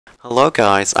Hello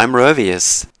guys, I'm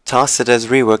Rovius. Tassadar's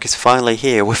rework is finally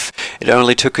here. It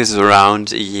only took us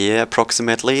around a year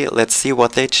approximately. Let's see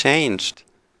what they changed.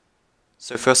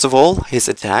 So first of all, his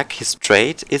attack, his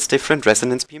trait is different.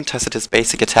 Resonance beam. Tassadar's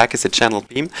basic attack is a channel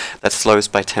beam that slows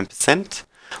by 10%.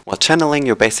 While channeling,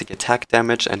 your basic attack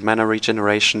damage and mana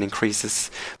regeneration increases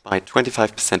by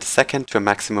 25% a second to a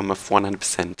maximum of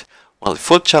 100%. While at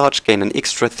full charge, gain an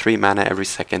extra 3 mana every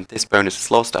second. This bonus is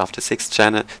lost after 6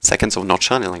 seconds of not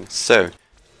channeling. So,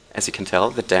 as you can tell,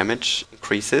 the damage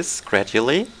increases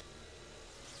gradually.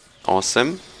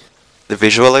 Awesome. The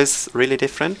visual is really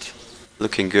different.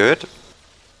 Looking good.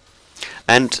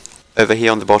 And over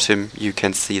here on the bottom, you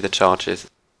can see the charges.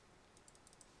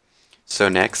 So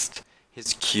next,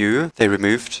 his Q, they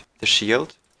removed the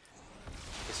shield.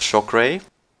 His shock ray.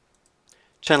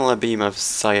 Channel a beam of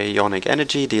psionic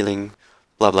energy, dealing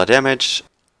blah blah damage,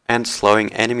 and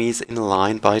slowing enemies in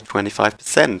line by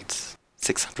 25%.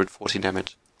 640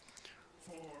 damage.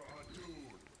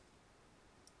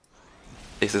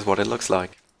 This is what it looks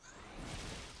like.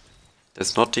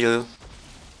 Does not deal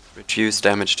reduced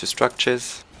damage to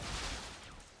structures.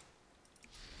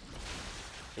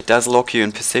 It does lock you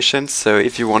in position, so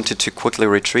if you wanted to quickly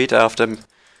retreat after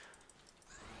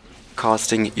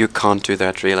casting, you can't do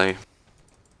that really.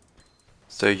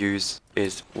 So use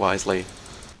it wisely.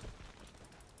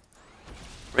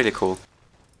 Really cool.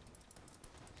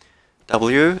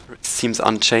 W seems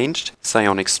unchanged.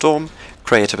 Psionic Storm.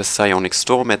 Create a psionic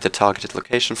storm at the targeted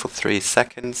location for 3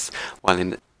 seconds.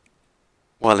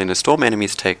 While in a storm,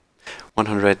 enemies take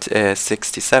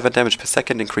 167 damage per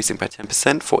second, increasing by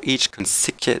 10% for each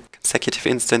consecutive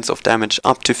instance of damage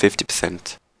up to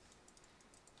 50%.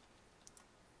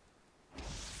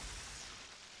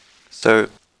 So,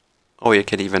 oh, you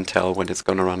can even tell when it's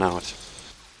gonna run out.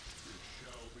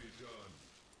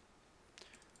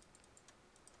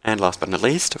 And last but not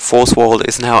least, Force Wall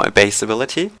is now a base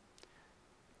ability.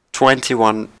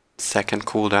 21 second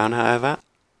cooldown, however.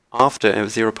 After a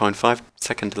 0.5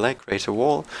 second delay, create a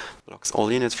wall. Blocks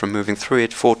all units from moving through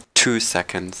it for 2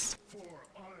 seconds.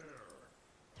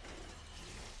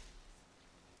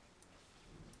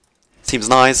 Seems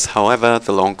nice, however,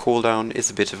 the long cooldown is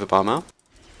a bit of a bummer.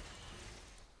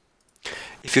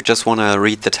 If you just want to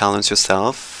read the talents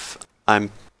yourself,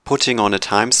 I'm putting on a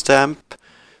timestamp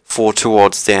for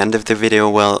towards the end of the video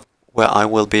where I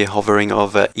will be hovering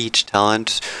over each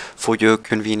talent for your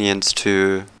convenience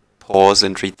to pause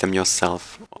and read them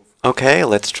yourself. Okay,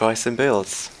 let's try some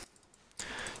builds.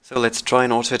 So let's try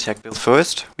an auto attack build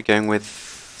first. We're going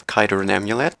with Kaido and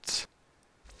Amulet.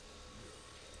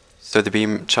 So the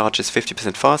beam charges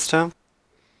 50% faster.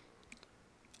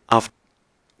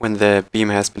 When the beam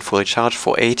has been fully charged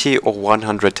for 80 or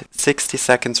 160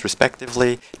 seconds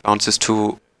respectively, it bounces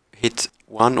to hit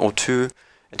 1 or 2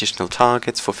 additional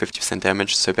targets for 50%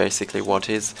 damage. So basically what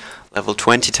his level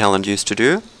 20 talent used to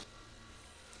do.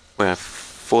 We're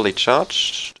fully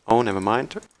charged. Oh, never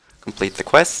mind. Complete the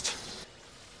quest.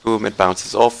 Boom, it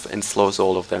bounces off and slows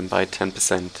all of them by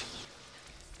 10%.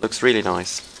 Looks really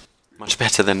nice. Much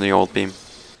better than the old beam.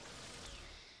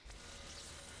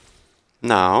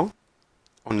 Now,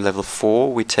 on level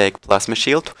 4 we take Plasma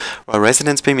Shield. While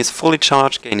Resonance Beam is fully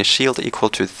charged, gain a shield equal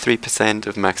to 3%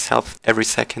 of max health every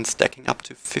second, stacking up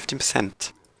to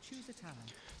 15%.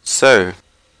 So,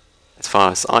 as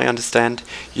far as I understand,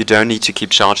 you don't need to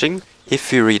keep charging.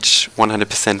 If you reach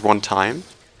 100% one time,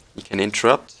 you can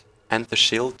interrupt and the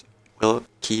shield will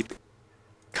keep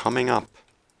coming up.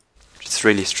 It's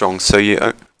really strong, so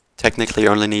you technically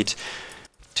only need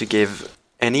to give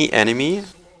any enemy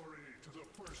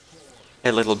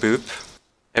a little boop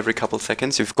every couple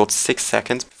seconds. You've got 6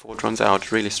 seconds before it runs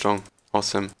out. Really strong.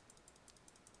 Awesome.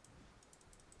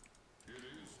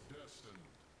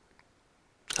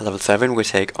 At level 7 we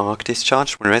take Arc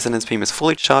Discharge. When Resonance Beam is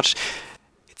fully charged,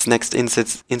 its next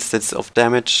instance of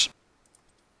damage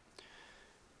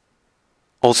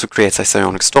also creates a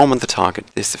Psionic Storm on the target.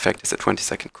 This effect is a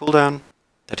 20-second cooldown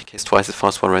that decays twice as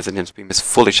fast while Resonance Beam is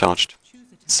fully charged.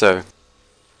 So,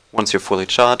 once you're fully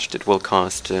charged, it will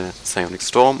cast a Psionic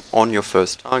Storm on your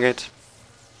first target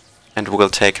and will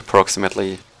take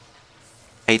approximately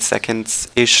 8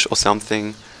 seconds-ish or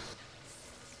something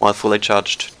while fully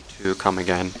charged to come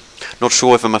again. Not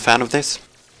sure if I'm a fan of this.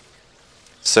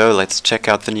 So let's check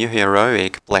out the new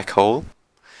heroic Black Hole.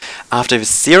 After a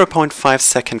 0.5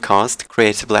 second cast,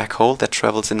 create a black hole that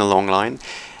travels in a long line.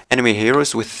 Enemy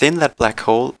heroes within that black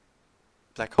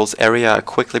hole's area are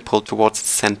quickly pulled towards the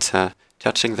center.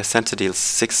 Touching the center deals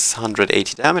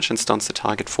 680 damage and stuns the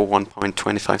target for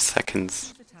 1.25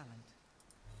 seconds.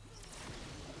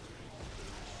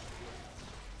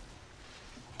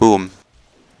 Boom.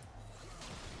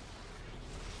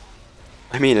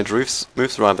 I mean, it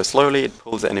moves rather slowly, it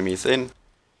pulls enemies in,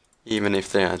 even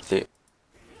if they're at the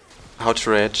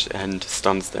outer edge, and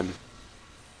stuns them.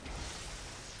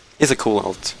 Is a cool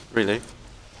ult, really.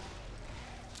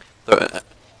 Though,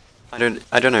 I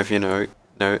don't know if you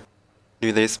knew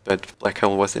this, but Black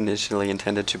Hole was initially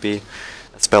intended to be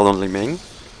a spell-only main.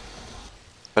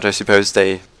 But I suppose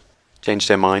they changed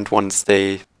their mind once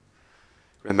they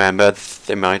remembered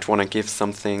they might want to give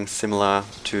something similar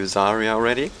to Zarya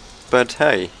already. But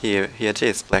hey, here it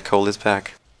is, Black Hole is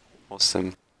back.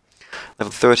 Awesome.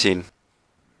 Level 13.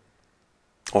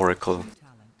 Oracle.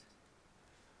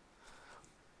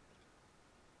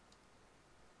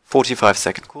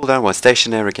 45-second cooldown while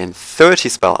stationary, again 30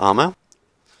 spell armor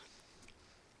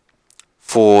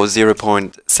for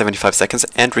 0.75 seconds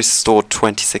and restore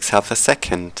 26 health a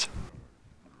second.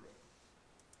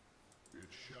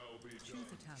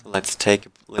 So let's take a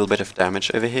little bit of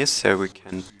damage over here so we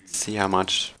can see how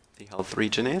much the health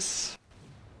regen is.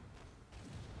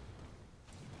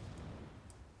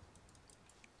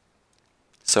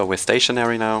 So we're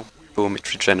stationary now, boom, it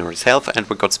regenerates health and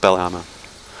we got spell armor.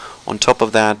 On top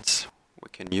of that, we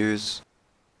can use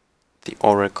the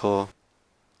Oracle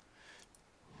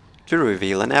to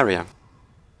reveal an area.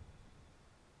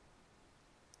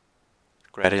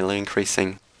 Gradually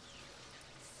increasing.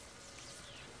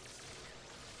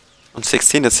 On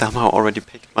 16, it somehow already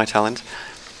picked my talent.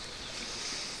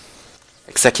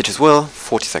 Executor's Will,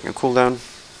 40-second cooldown.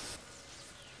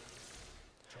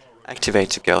 Activate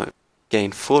to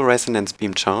gain full resonance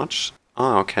beam charge.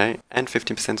 Ah, okay. And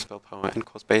 15% spell power, and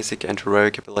cause basic and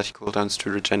heroic ability cooldowns to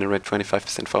regenerate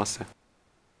 25% faster.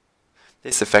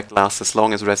 This effect lasts as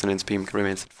long as resonance beam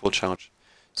remains at full charge.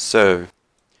 So, you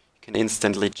can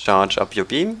instantly charge up your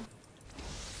beam,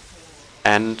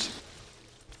 and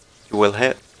you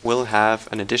will have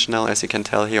an additional, as you can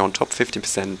tell here on top,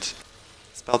 50%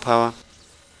 spell power.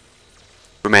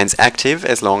 Remains active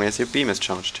as long as your beam is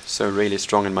charged. So really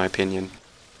strong in my opinion.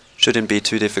 Shouldn't be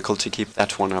too difficult to keep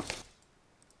that one up.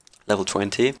 Level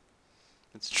 20.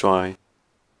 Let's try.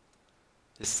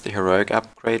 This is the heroic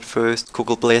upgrade first.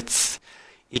 Kugel Blitz.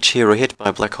 Each hero hit by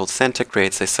a black hole center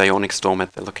creates a psionic storm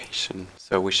at the location.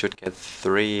 So we should get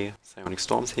 3 psionic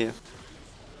storms here.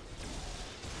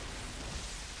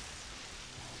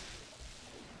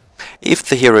 If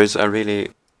the heroes are really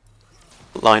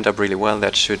lined up really well,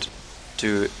 that should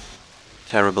do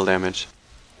terrible damage.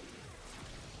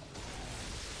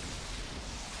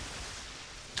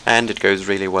 And it goes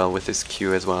really well with this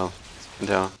Q as well, as you can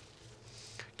tell.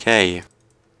 Okay.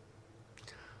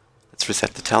 Let's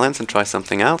reset the talents and try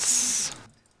something else.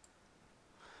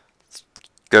 Let's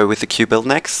go with the Q build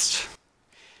next.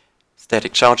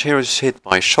 Static charge heroes hit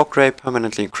by Shockwave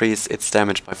permanently increase its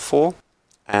damage by 4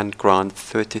 and grant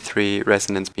 33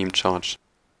 resonance beam charge.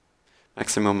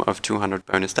 Maximum of 200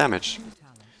 bonus damage.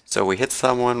 So we hit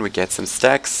someone, we get some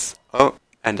stacks. Oh,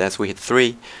 and as we hit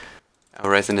 3,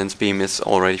 our resonance beam is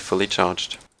already fully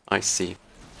charged. I see.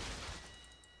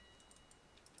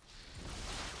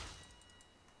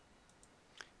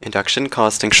 Induction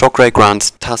casting Shockwave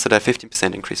grants Tassadar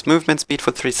 15% increased movement speed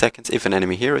for 3 seconds. If an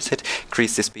enemy hero is hit,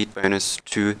 increase the speed bonus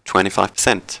to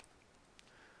 25%.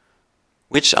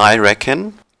 Which I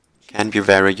reckon can be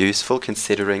very useful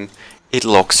considering it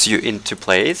locks you into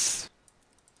place.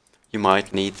 You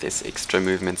might need this extra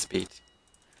movement speed.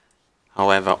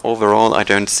 However, overall I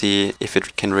don't see if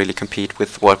it can really compete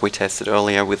with what we tested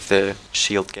earlier with the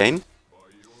shield gain.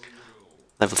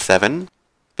 Level 7,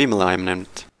 Beam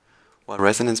Alignment. While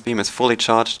Resonance Beam is fully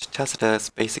charged, Tassadar's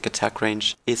basic attack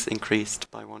range is increased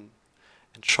by 1.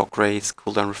 And Shockwave's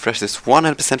cooldown refreshes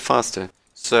 100% faster.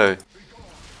 So,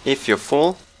 if you're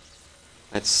full,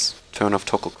 let's turn off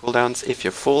toggle cooldowns. If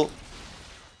you're full,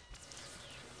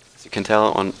 as you can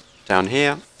tell on down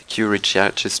here, the Q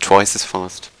recharges twice as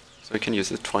fast. So you can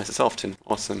use it twice as often.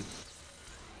 Awesome.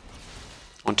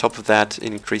 On top of that, it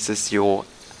increases your...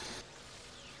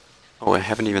 Oh, I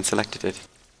haven't even selected it.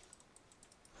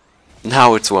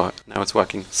 Now it's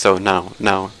working. So now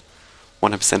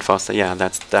 100% faster. Yeah,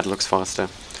 that looks faster.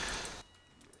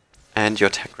 And your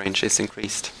attack range is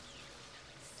increased.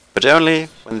 But only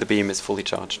when the beam is fully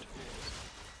charged.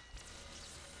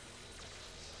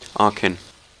 Arcane.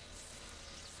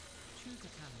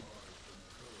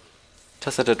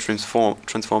 Tassadar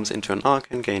transforms into an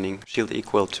Arcane, gaining shield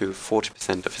equal to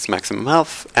 40% of his maximum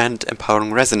health and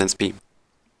empowering resonance beam.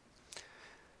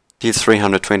 Deals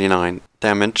 329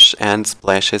 damage and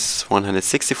splashes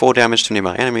 164 damage to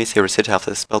nearby enemies. Heroes hit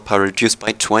after the spell power reduced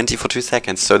by 20 for 2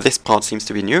 seconds. So this part seems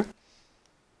to be new.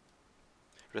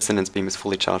 Resonance beam is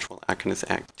fully charged while Arcane is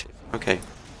active. Okay.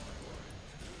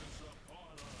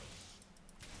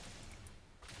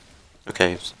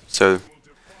 Okay, so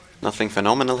nothing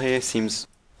phenomenal here, seems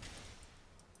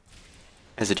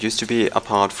as it used to be,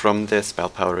 apart from the spell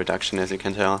power reduction, as you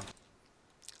can tell.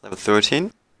 Level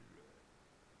 13.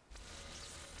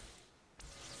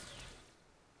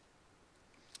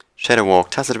 Shadow Walk.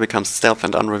 Tassadar becomes stealth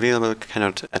and unrevealable,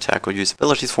 cannot attack or use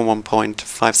abilities for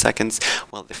 1.5 seconds.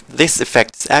 Well, if this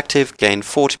effect is active, gain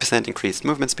 40% increased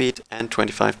movement speed and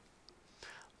 25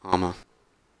 armor.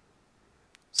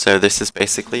 So this is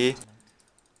basically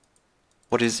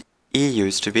what is E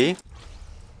used to be.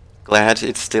 Glad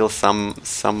it's still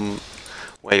some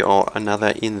way or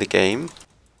another in the game.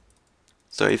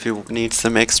 So if you need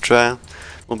some extra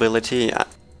mobility,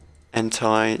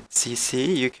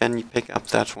 anti-CC, you can pick up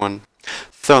that one.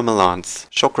 Thermal Lance.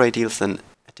 Shock Ray deals an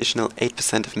additional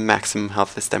 8% of maximum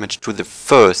healthless damage to the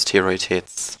first hero it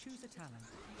hits.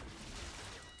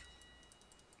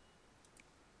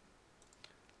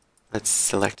 Let's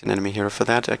select an enemy hero for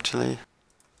that, actually.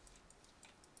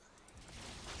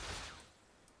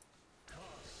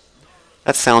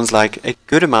 That sounds like a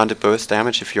good amount of burst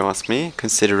damage, if you ask me,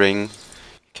 considering you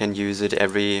can use it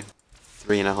every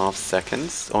 3.5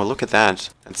 seconds. Oh, look at that.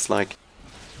 It's like...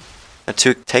 That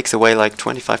takes away like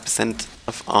 25%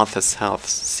 of Arthur's health.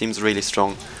 Seems really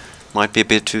strong. Might be a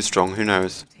bit too strong, who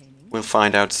knows. We'll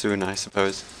find out soon, I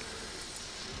suppose.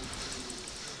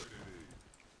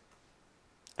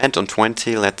 And on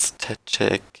 20, let's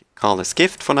check Carla's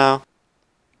Gift for now.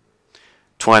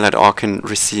 Twilight Archon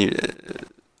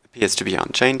appears to be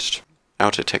unchanged.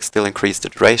 Outer attack still increased the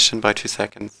duration by 2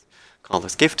 seconds.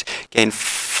 Carla's Gift. Gain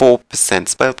 4%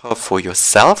 spell power for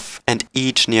yourself and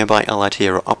each nearby allied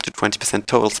hero, up to 20%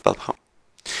 total spell power.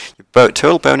 Your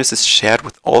total bonus is shared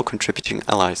with all contributing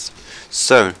allies.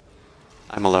 So,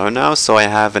 I'm alone now, so I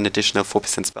have an additional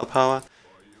 4% spell power.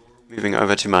 Moving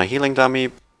over to my healing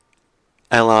dummy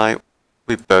ally,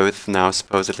 we both now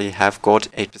supposedly have got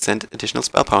 8% additional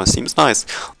spell power. Seems nice.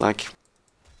 Like,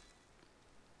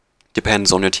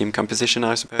 depends on your team composition,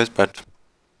 I suppose, but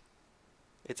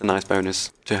it's a nice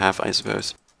bonus to have, I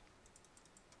suppose.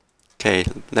 Okay,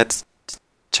 let's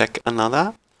check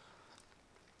another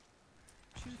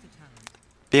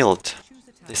build,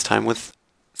 this time with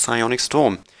Psionic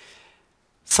Storm.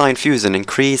 Psi Fusion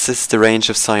increases the range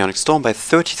of Psionic Storm by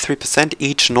 33%.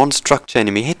 Each non-structure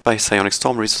enemy hit by Psionic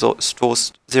Storm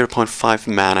restores 0.5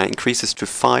 mana, increases to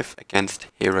 5 against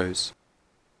heroes.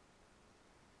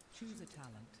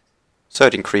 So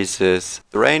it increases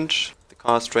the range, the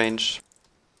cast range,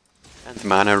 and the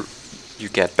mana you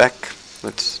get back.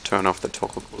 Let's turn off the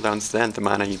toggle cooldowns then, the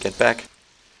mana you get back.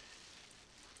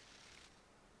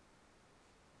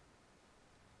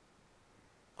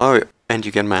 Oh, and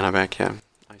you get mana back, yeah.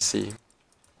 I see.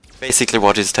 Basically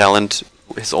what his talent,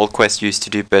 his old quest used to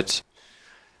do, but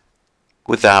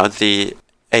without the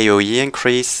AoE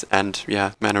increase and,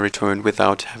 yeah, mana return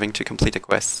without having to complete the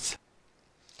quests.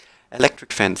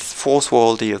 Electric Fence. Force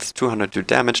Wall deals 202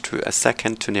 damage to a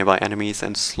second to nearby enemies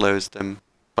and slows them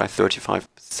by 35%.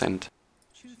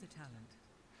 Choose a talent.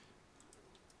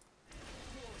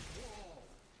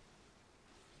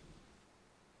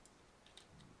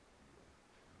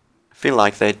 I feel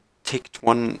like they ticked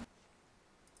once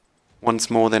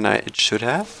more than it should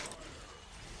have.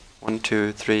 1,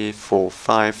 2, 3, 4,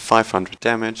 5, 500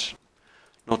 damage.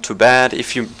 Not too bad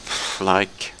if you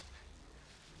like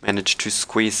manage to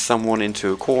squeeze someone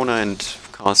into a corner and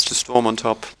cast a storm on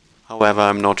top. However,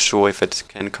 I'm not sure if it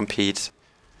can compete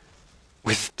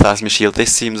with Plasma Shield.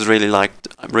 This seems really like...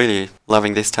 I'm really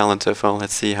loving this talent so far.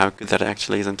 Let's see how good that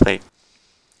actually is in play.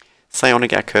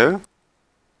 Psionic Echo.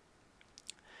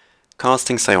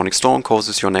 Casting Psionic Storm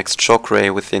causes your next Shock Ray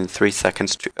within 3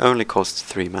 seconds to only cost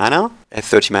 30 mana,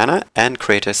 and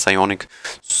create a Psionic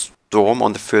Storm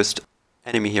on the first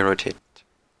enemy hero it hit.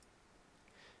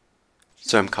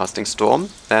 So I'm casting Storm,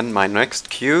 then my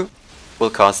next Q will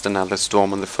cast another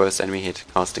Storm on the first enemy hit.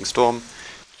 Casting Storm,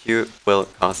 Q will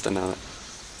cast another.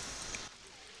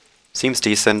 Seems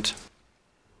decent.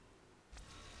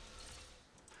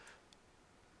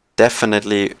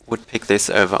 Definitely would pick this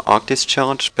over Arc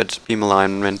Discharge, but Beam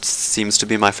Alignment seems to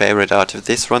be my favorite out of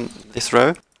this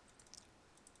row.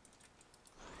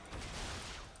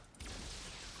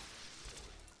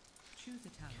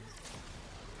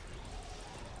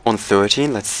 On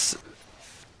 13, let's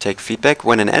take feedback.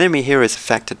 When an enemy hero is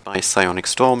affected by Psionic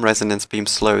Storm, Resonance Beam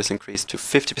slow is increased to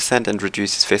 50% and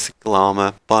reduces physical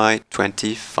armor by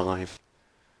 25.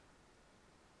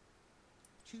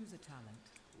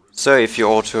 So if you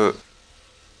auto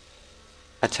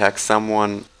attack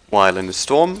someone while in the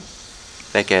storm,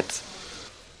 they get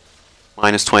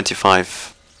minus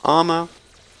 25 armor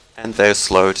and they're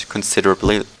slowed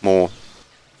considerably more.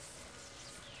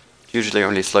 usually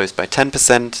only slows by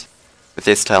 10%. With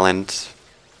this talent,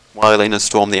 while in a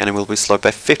storm the enemy will be slowed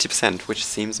by 50%, which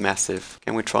seems massive.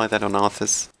 Can we try that on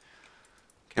Arthas?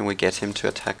 Can we get him to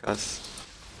attack us?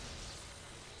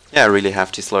 Yeah, really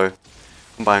hefty slow.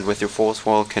 Combined with your force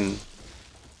wall can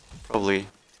probably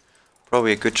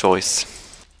a good choice.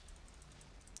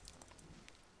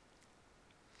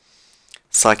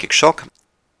 Psychic Shock.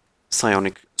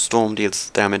 Psionic Storm deals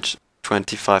damage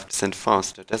 25%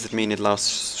 faster. Does it mean it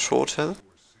lasts shorter?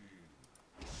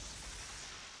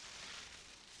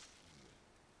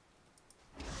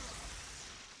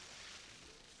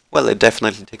 Well, it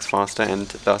definitely ticks faster, and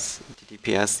thus the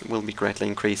DPS will be greatly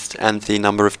increased, and the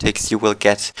number of ticks you will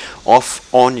get off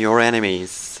on your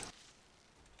enemies,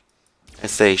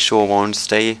 as they sure won't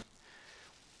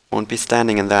be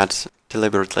standing in that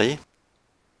deliberately.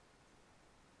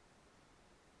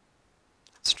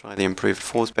 Let's try the improved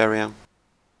force barrier.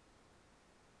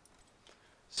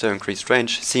 So increased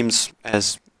range seems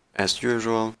as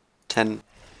usual. 10.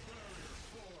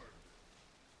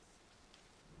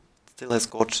 Still has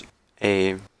got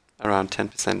a around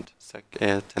 10%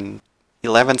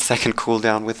 11 second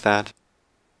cooldown with that.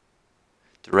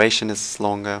 Duration is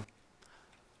longer.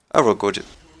 Overall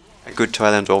a good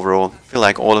talent overall. I feel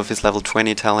like all of his level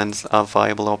 20 talents are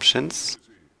viable options.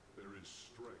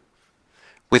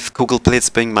 With Kugel Blitz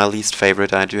being my least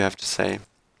favorite, I do have to say.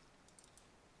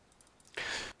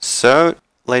 So,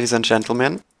 ladies and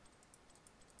gentlemen,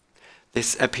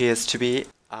 this appears to be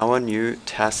our new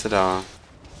Tassadar.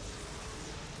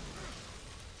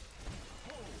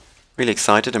 Really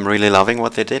excited, I'm really loving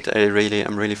what they did.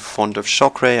 I'm really fond of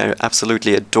Shockray. I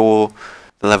absolutely adore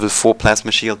the level 4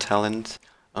 Plasma Shield talent.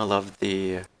 I love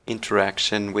the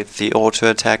interaction with the auto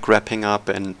attack wrapping up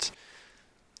and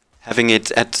having it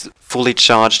at fully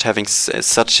charged, having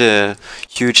such a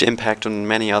huge impact on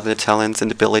many other talents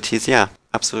and abilities. Yeah,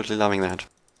 absolutely loving that.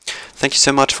 Thank you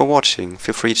so much for watching.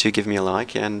 Feel free to give me a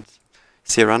like and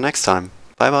see you around next time.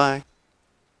 Bye bye.